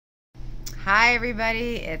Hi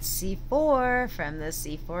everybody, it's C4 from the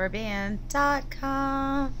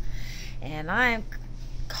C4band.com, and I'm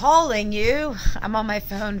calling you. I'm on my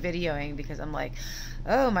phone videoing because I'm like,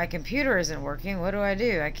 oh, my computer isn't working. What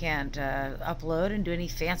do? I can't upload and do any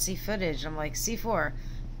fancy footage. I'm like, C4,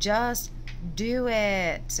 just do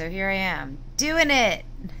it. So here I am doing it.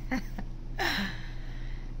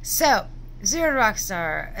 So Zero to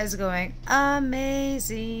Rockstar is going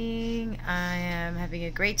amazing. I am having a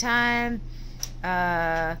great time.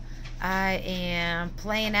 I am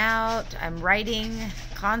playing out. I'm writing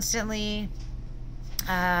constantly.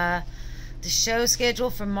 The show schedule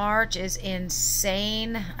for March is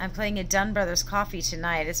insane. I'm playing at Dunn Brothers Coffee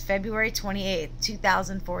tonight. It's February 28th,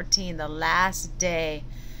 2014, the last day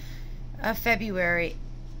of February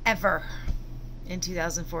ever in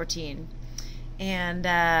 2014. And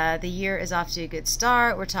the year is off to a good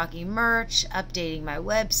start. We're talking merch, updating my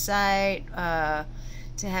website,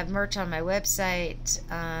 to have merch on my website,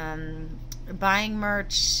 buying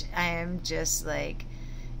merch. I am just like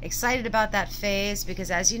excited about that phase because,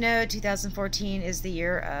 as you know, 2014 is the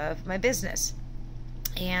year of my business.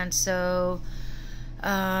 And so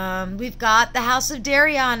we've got the House of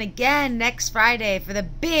Dairy on again next Friday for the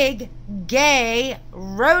big gay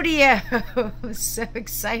rodeo. I'm so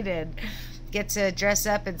excited. Get to dress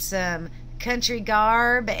up in some country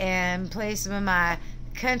garb and play some of my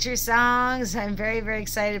country songs. I'm very, very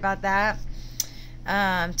excited about that.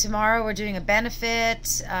 Tomorrow we're doing a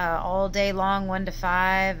benefit all day long, 1 to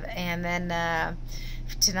 5, and then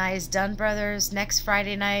tonight is Dunn Brothers. Next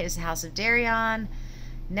Friday night is the House of Darien.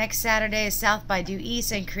 Next Saturday is South by Due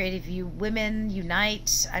East and Creative Women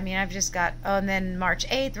Unite. I mean, I've just got, oh, and then March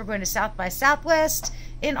 8th we're going to South by Southwest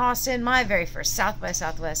in Austin, my very first South by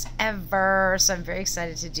Southwest ever. So I'm very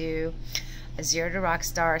excited to do a Zero to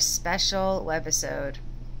Rockstar special webisode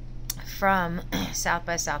from South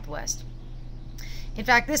by Southwest. In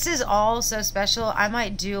fact, this is all so special, I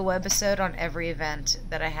might do a webisode on every event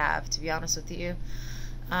that I have, to be honest with you.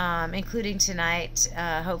 Including tonight,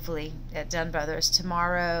 hopefully, at Dunn Brothers.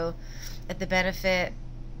 Tomorrow at the benefit,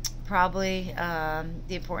 probably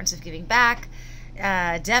the importance of giving back.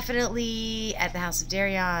 Definitely at the House of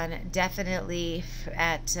Darien. Definitely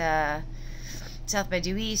at South by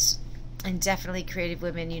Due East. And definitely Creative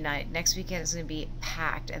Women Unite. Next weekend is going to be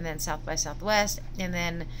packed. And then South by Southwest. And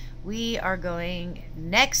then we are going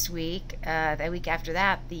next week, the week after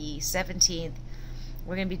that, the 17th.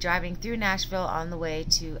 We're going to be driving through Nashville on the way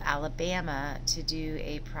to Alabama to do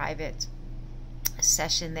a private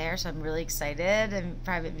session there. So I'm really excited. A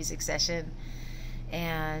private music session.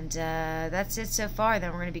 And that's it so far. Then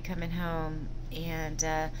we're going to be coming home. And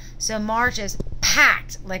so March is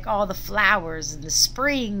packed, like all the flowers and the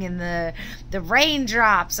spring and the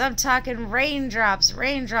raindrops. I'm talking raindrops,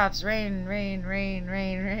 raindrops, rain, rain, rain,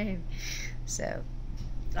 rain, rain. So,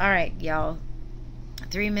 all right, y'all.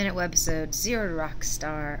 3-minute webisode, Zero to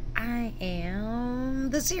Rockstar. I am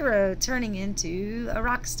the Zero turning into a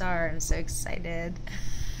rock star. I'm so excited.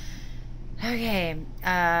 Okay,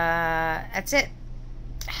 that's it.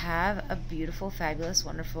 Have a beautiful, fabulous,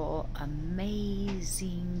 wonderful,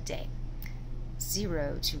 amazing day.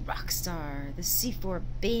 Zero to Rockstar, the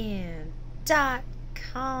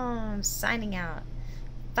C4band.com, signing out.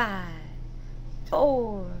 5,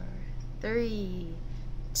 4, 3,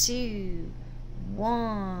 2,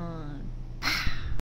 1.